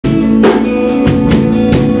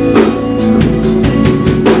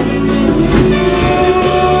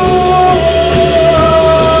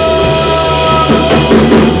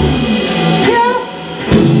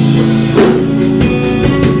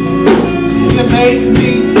make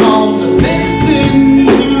me want to listen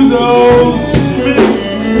to those Smiths.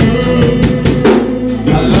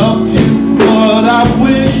 I loved you, but I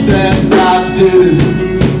wish that I didn't.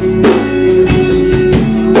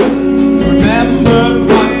 Remember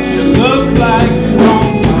what you look like on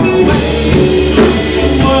my way to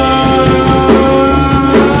work.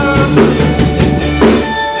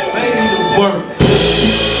 Way to work.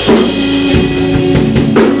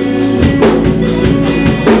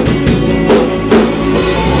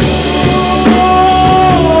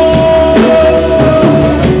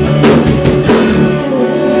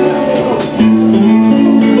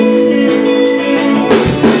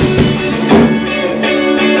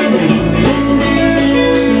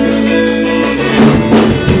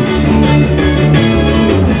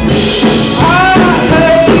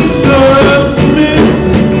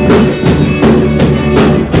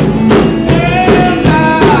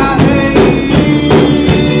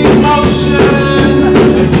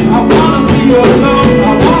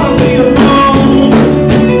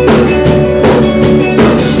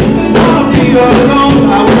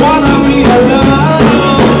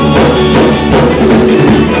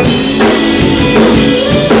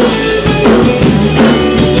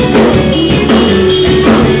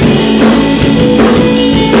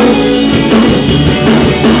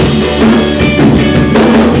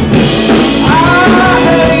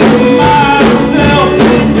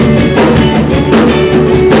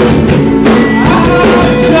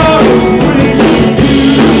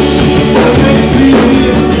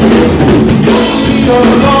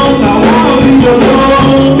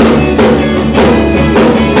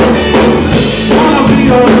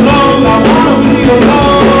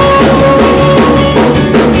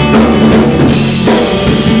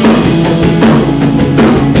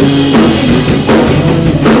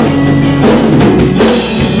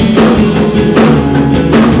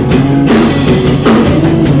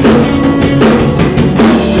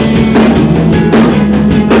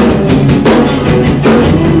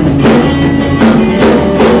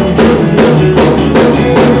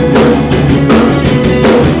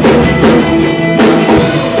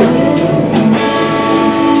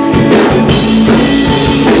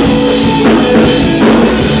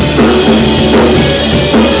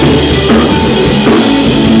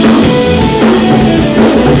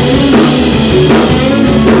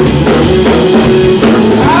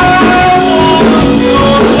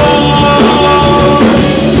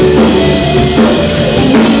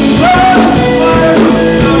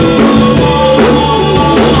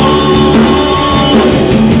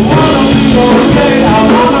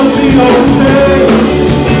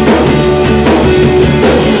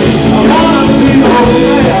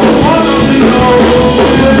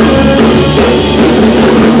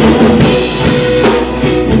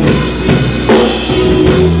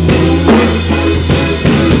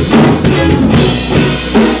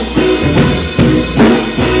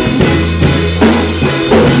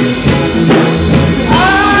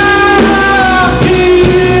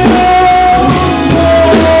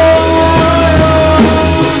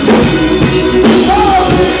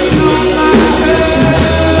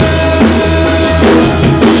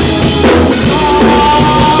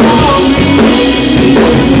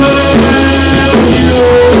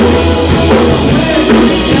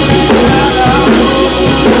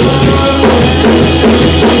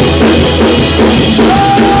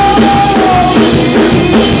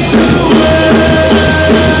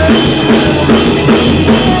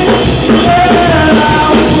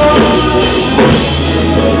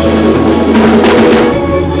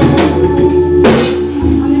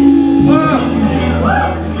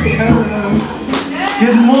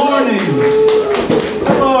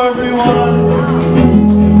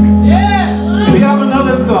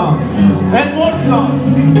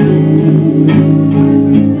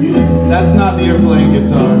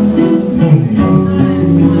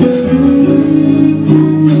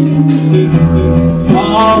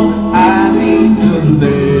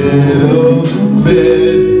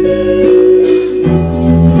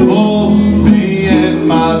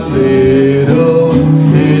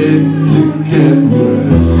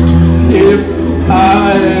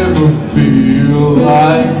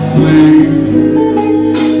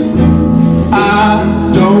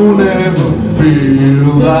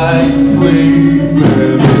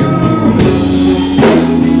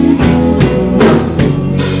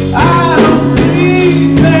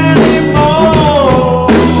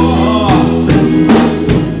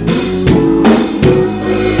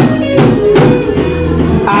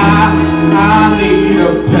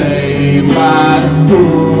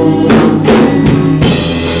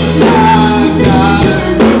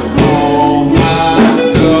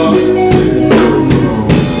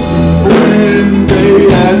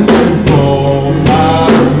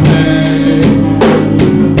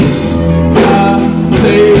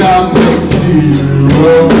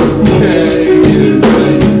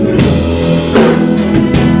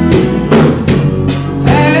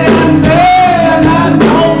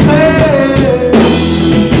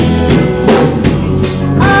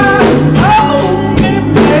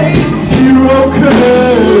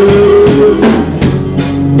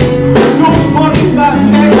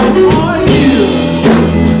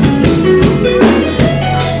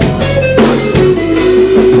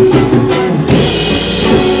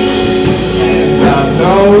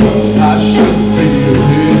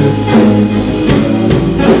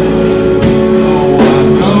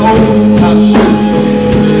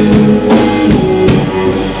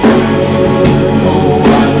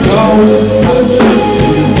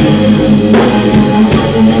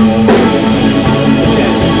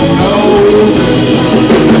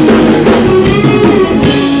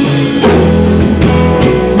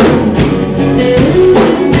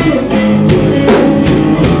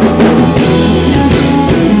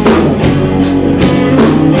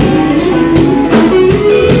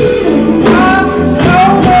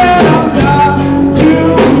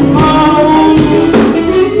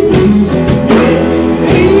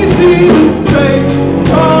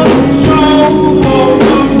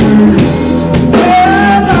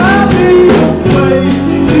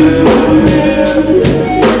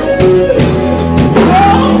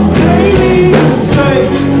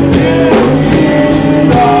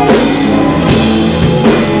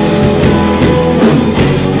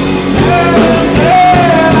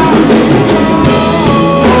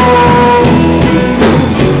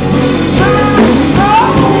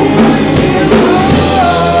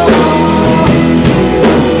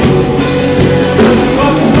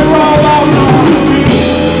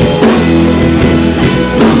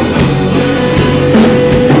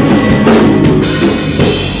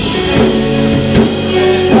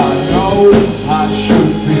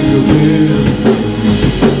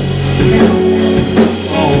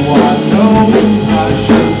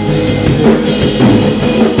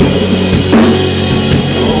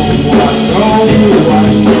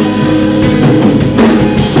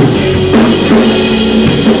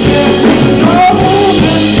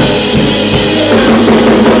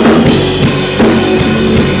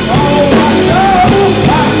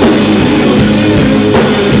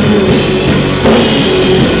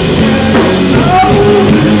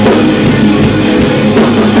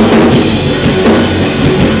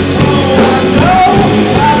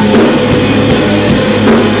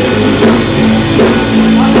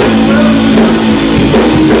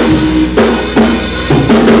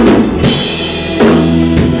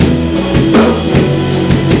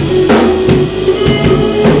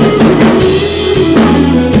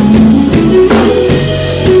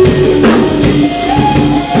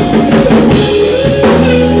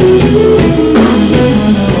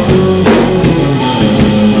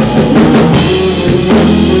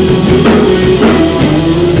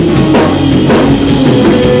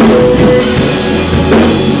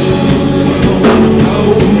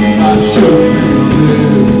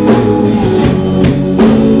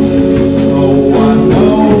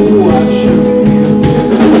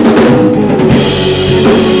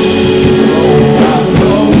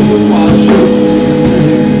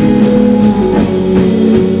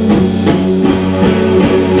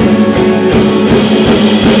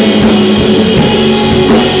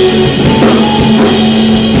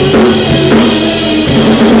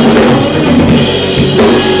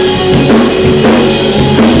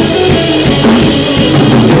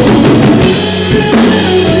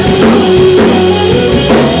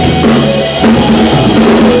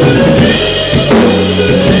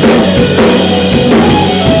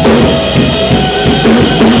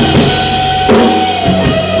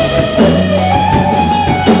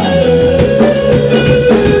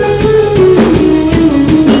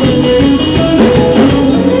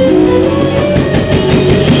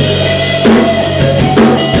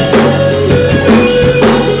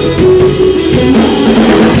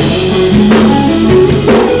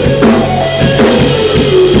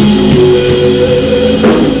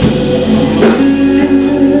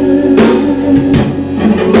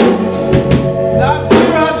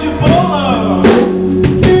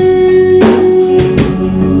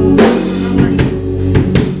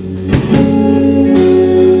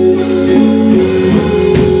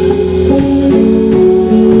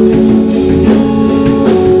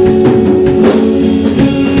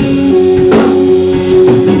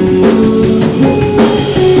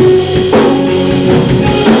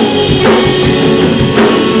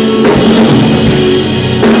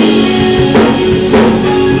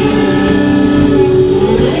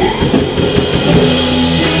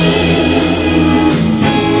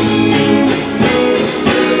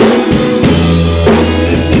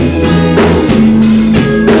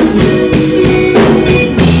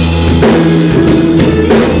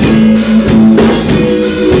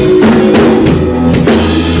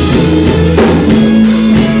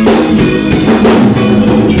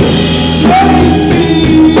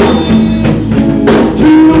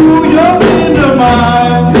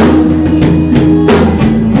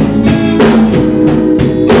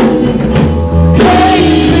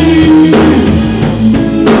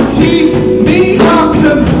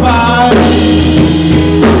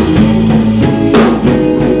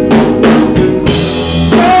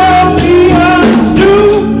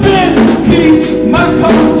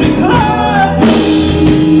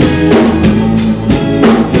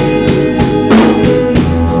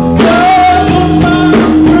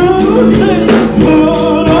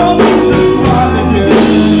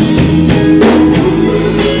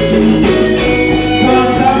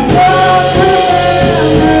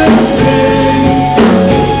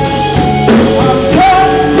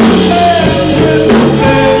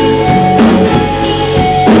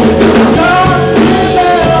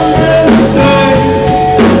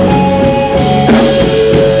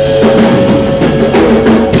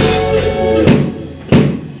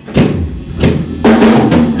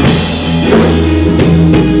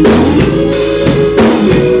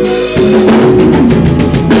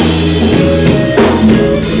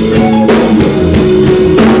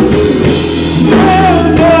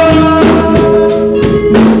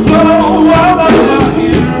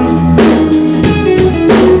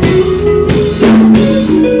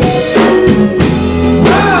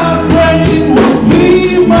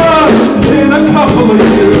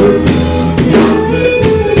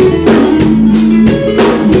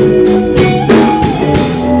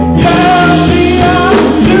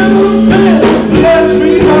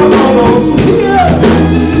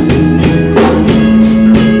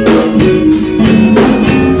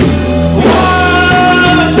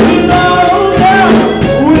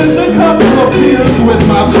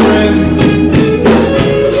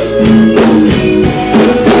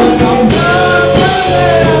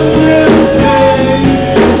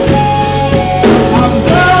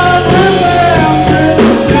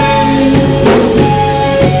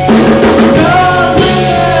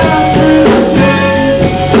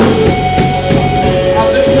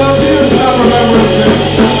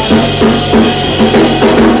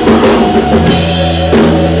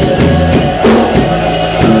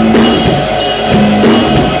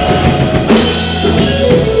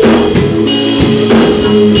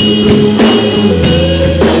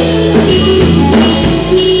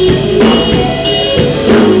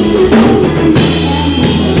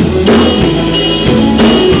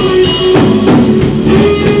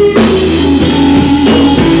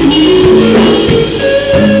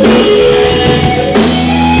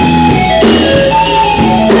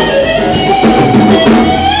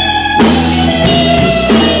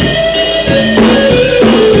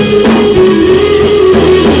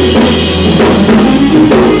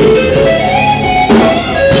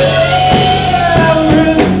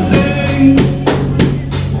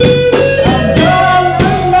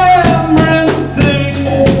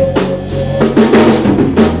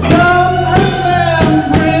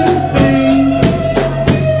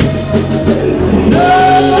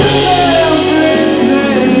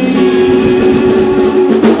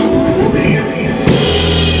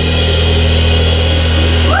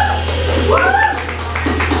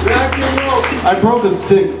 with a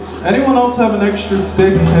stick. Anyone else have an extra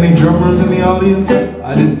stick? Any drummers in the audience?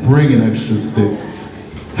 I didn't bring an extra stick.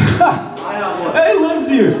 Hey, Liv's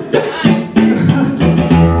here!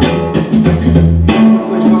 Looks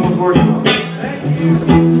like someone's working on it.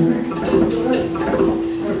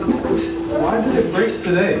 Why did it break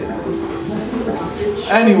today?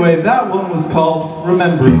 Anyway, that one was called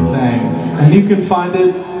Remembering Things. And you can find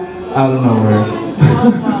it, I don't know where.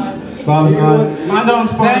 Spotify. Find it on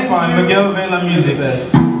Spotify, Miguel Vela Music. A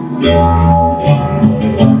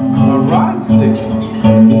ride stick.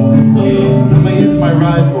 I'm gonna use my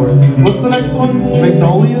ride for it. What's the next one?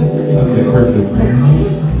 Magnolias? Okay, perfect.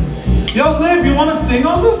 Yo, Liv, you wanna sing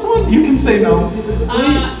on this one? You can say no. Do it.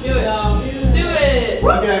 Do it.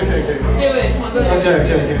 Okay. Do it. Come on, go ahead.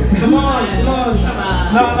 Okay. Come on.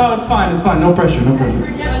 No, it's fine. No pressure.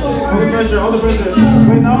 All the pressure.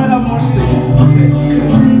 Wait, now I have more sticks. Okay.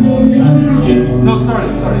 No, start it.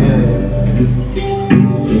 Yeah.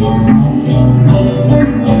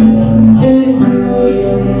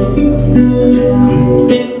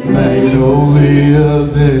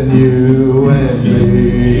 Magnolias and you and me,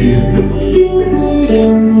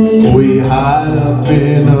 we hide up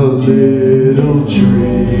in a little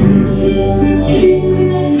tree.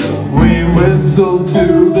 We whistle to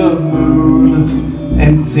the moon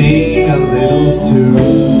and sing a little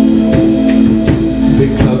tune,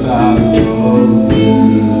 because I love you.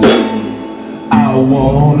 I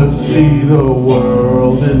wanna see the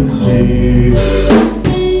world and see,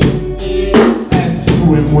 and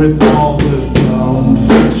swim with all the dumb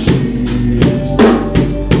fishies.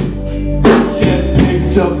 Get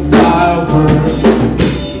picked up by a bird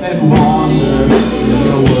and wander in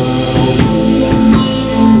the world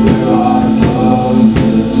where I love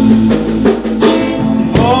you.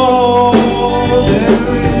 Oh, there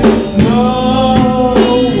is no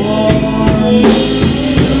one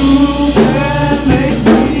who can make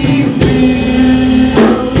me feel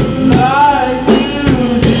like you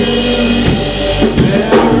do.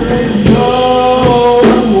 There is no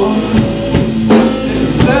one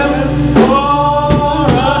except for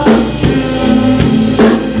us two.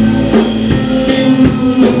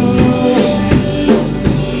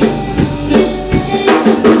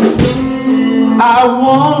 I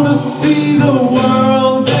wanna see the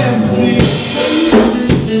world and see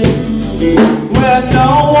where no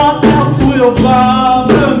one else will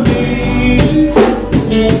bother me.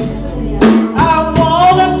 I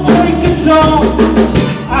wanna take it all.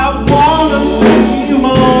 I wanna see you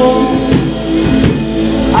more.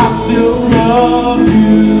 I still love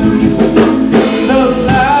you. The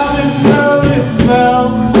lavender, it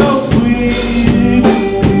smells so sweet.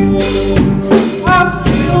 I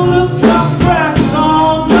feel the soft grass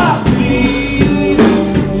on my feet.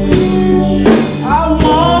 I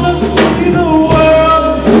wanna see the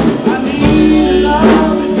world. I need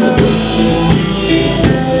lavender.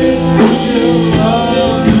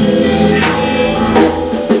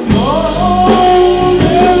 Oh,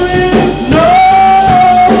 there is no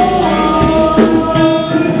one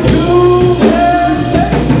who can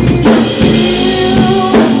make me feel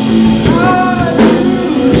like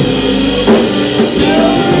you. There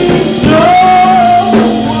is no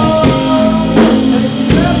one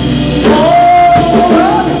except for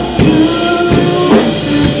us two.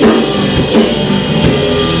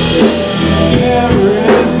 There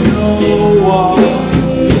is no one,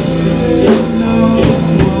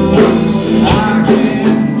 I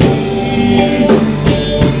can see.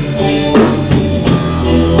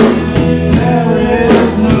 There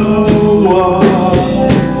is no one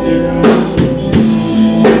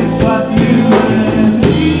but you and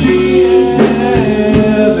me.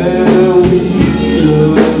 Together we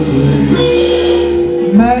agree.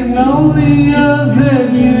 Magnolias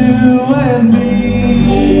and you and me.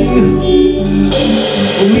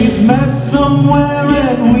 We've met somewhere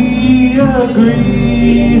and we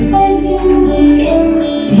agree.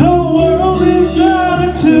 The world is out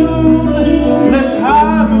of tune. Let's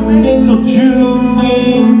hibernate till June.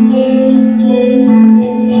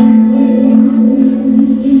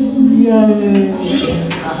 Yay.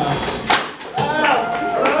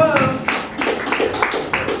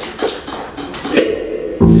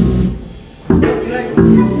 What's next?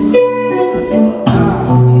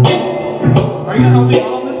 Are you gonna help me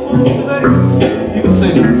out on this one today? You can say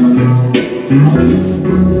no.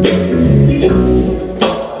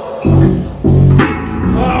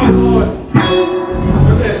 Oh, Lord.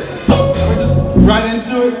 Okay. We're just right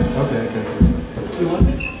into it? Okay. You want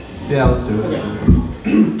to? Yeah, let's do it.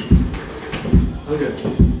 Okay.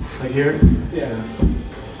 Like here? Yeah.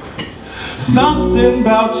 Something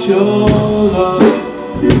about your love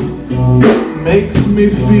makes me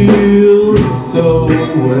feel so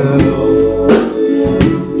well.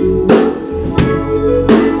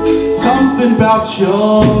 Something about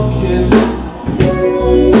your kiss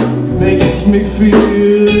makes me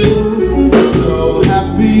feel so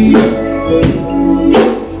happy.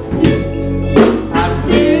 I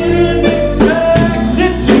didn't expect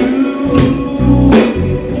it to.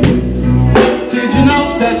 Did you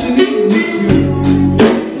know that you need me to?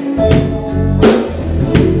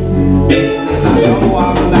 I know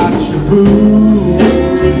I'm not your boo,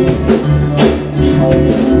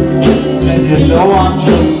 and you know I'm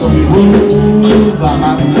just a fool by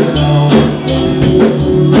myself.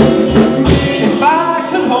 If I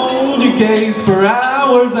could hold your gaze for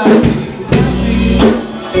hours, I'd be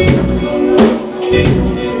happy.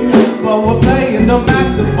 But we're playing them at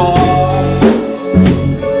the bar,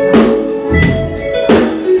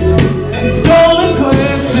 and stolen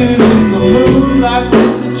glances in the moonlight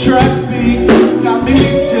with the track beat got me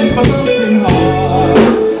reaching for something hard.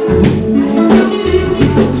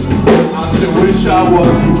 I still wish I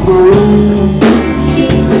wasn't through.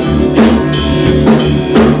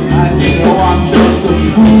 I know I'm just a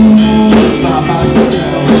fool by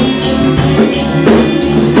myself.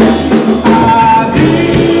 I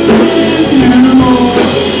need you.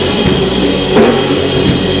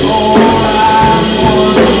 All I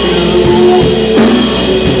want to do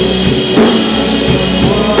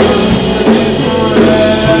was the difference.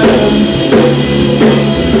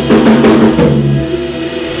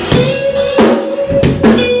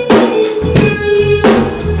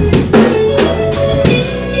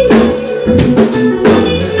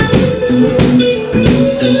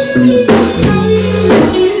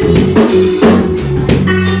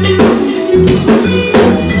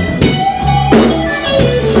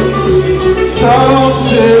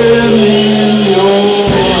 Something in your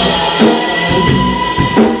eyes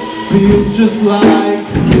feels just like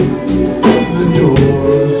the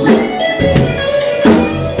doors.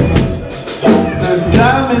 There's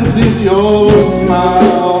diamonds in your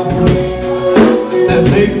smile that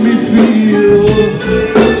make me feel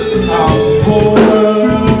I'm poor.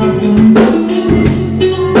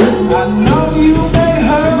 I know you may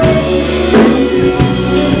hurt,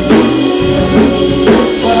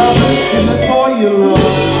 but I'm risking this for your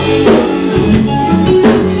love.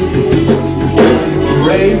 You're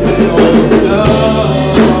brave and you're love.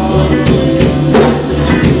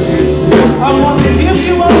 I want to give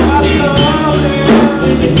you all my love.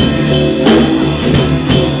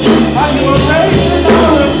 Are you afraid and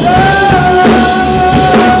all of love?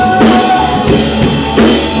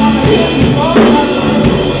 I want to give you all my love.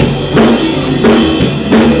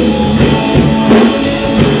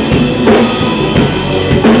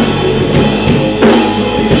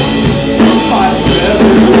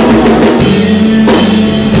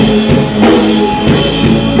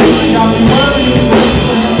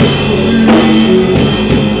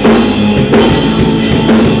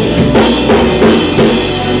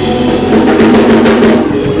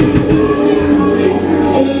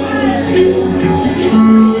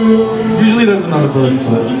 Usually there's another verse,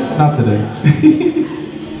 but not today.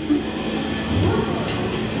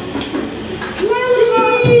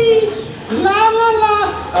 La la la.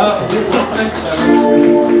 What's next?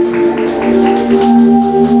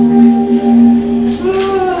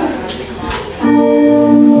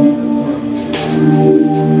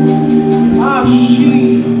 She.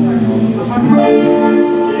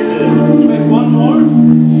 Wait, one more?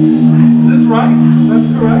 Is this right? That's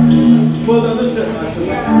correct? Well, the other set,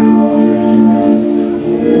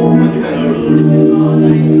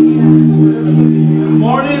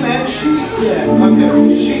 Morning and she? Yeah,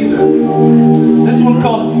 okay. She then. This one's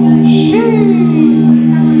called She.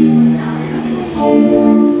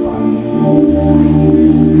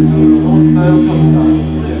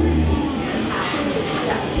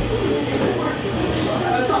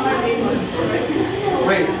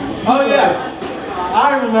 Wait. Oh yeah. I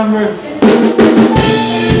remember.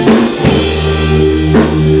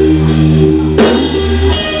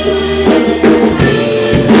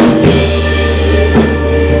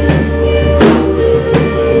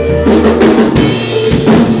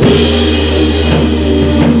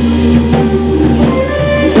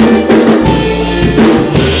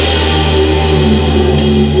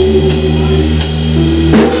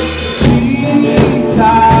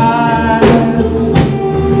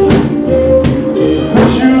 Her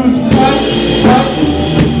shoes tight, tight.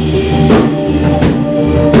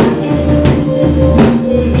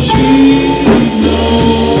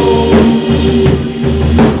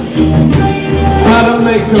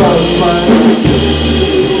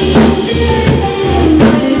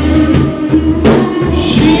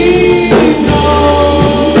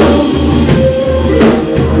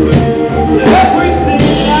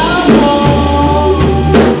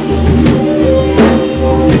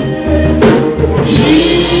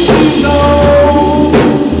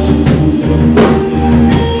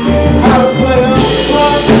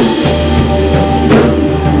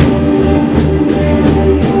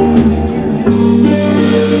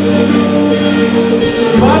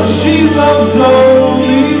 love's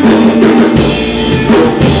only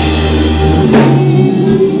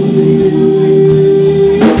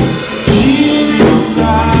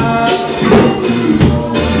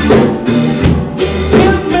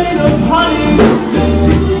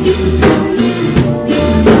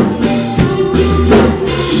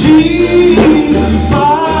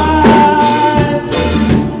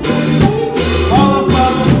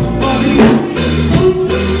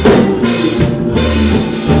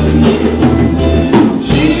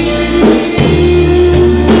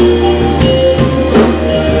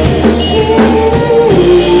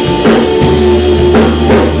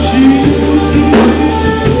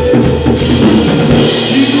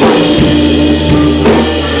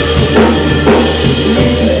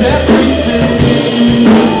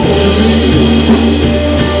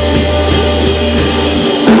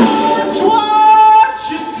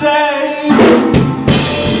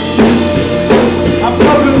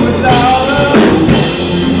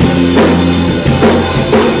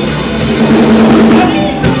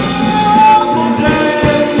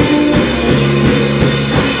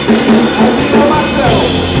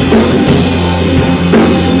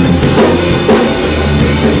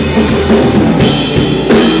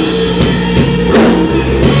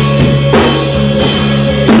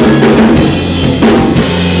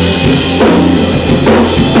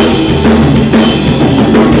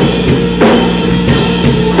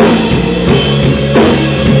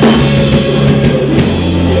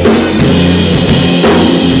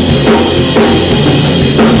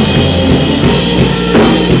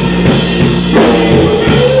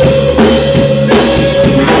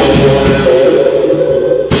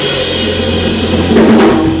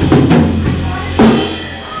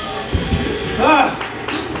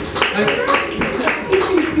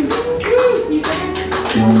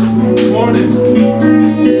Morning.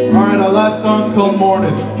 Alright, our last song's called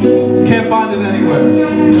Morning. Can't find it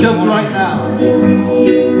anywhere. Just right now.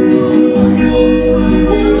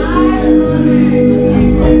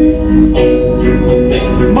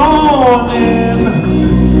 Morning.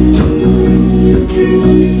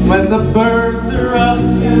 When the birds are up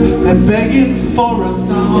and begging for a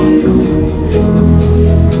song.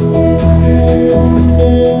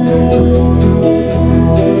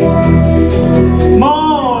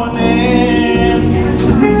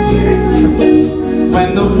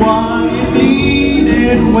 When the one you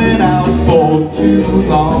needed went out for too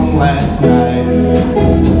long last night.